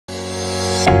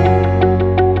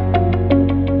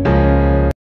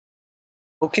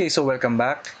Okay, so welcome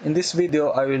back. In this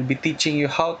video, I will be teaching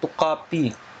you how to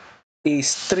copy a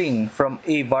string from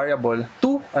a variable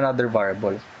to another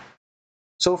variable.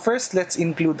 So first, let's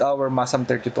include our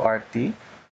MASM32 RT.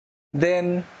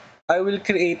 Then, I will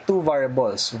create two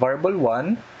variables. Variable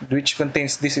 1, which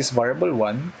contains this is variable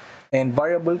 1, and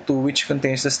variable 2, which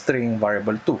contains the string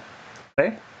variable 2.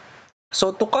 Okay?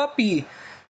 So to copy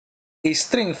a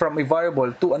string from a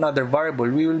variable to another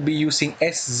variable, we will be using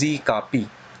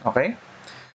szcopy. Okay?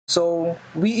 So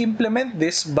we implement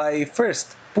this by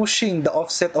first pushing the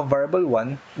offset of variable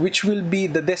 1, which will be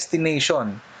the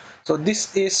destination. So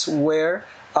this is where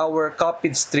our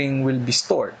copied string will be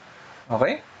stored.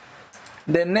 Okay?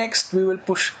 Then next, we will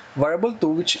push variable 2,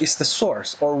 which is the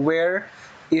source, or where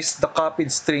is the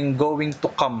copied string going to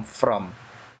come from.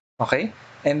 Okay?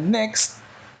 And next,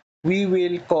 we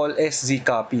will call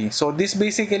szcopy. So this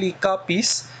basically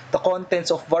copies the contents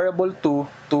of variable 2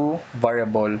 to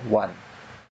variable 1.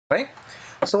 Okay?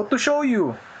 So to show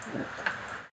you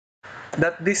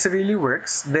that this really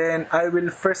works, then I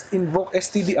will first invoke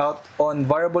stdout on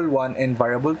variable 1 and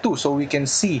variable 2 so we can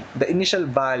see the initial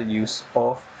values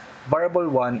of variable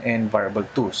 1 and variable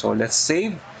 2. So let's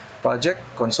save project,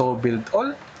 console build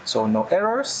all, so no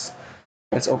errors.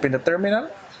 Let's open the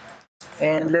terminal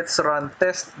and let's run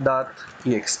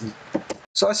test.exe.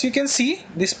 So as you can see,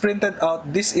 this printed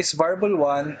out, this is variable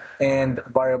 1 and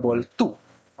variable 2.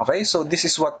 Okay, so this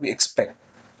is what we expect.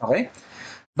 Okay,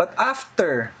 but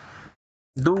after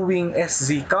doing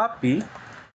szcopy,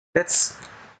 let's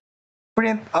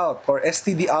print out or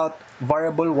stdout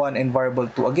variable 1 and variable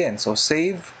 2 again. So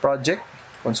save project,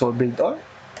 console build all.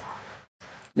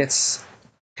 Let's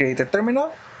create a terminal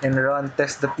and run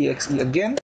test.exe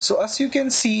again. So as you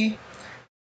can see,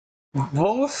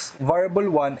 both variable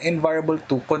 1 and variable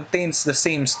 2 contains the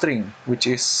same string, which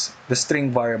is the string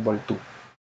variable 2.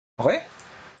 Okay?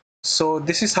 So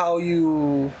this is how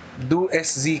you do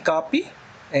szcopy,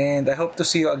 and I hope to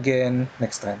see you again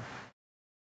next time.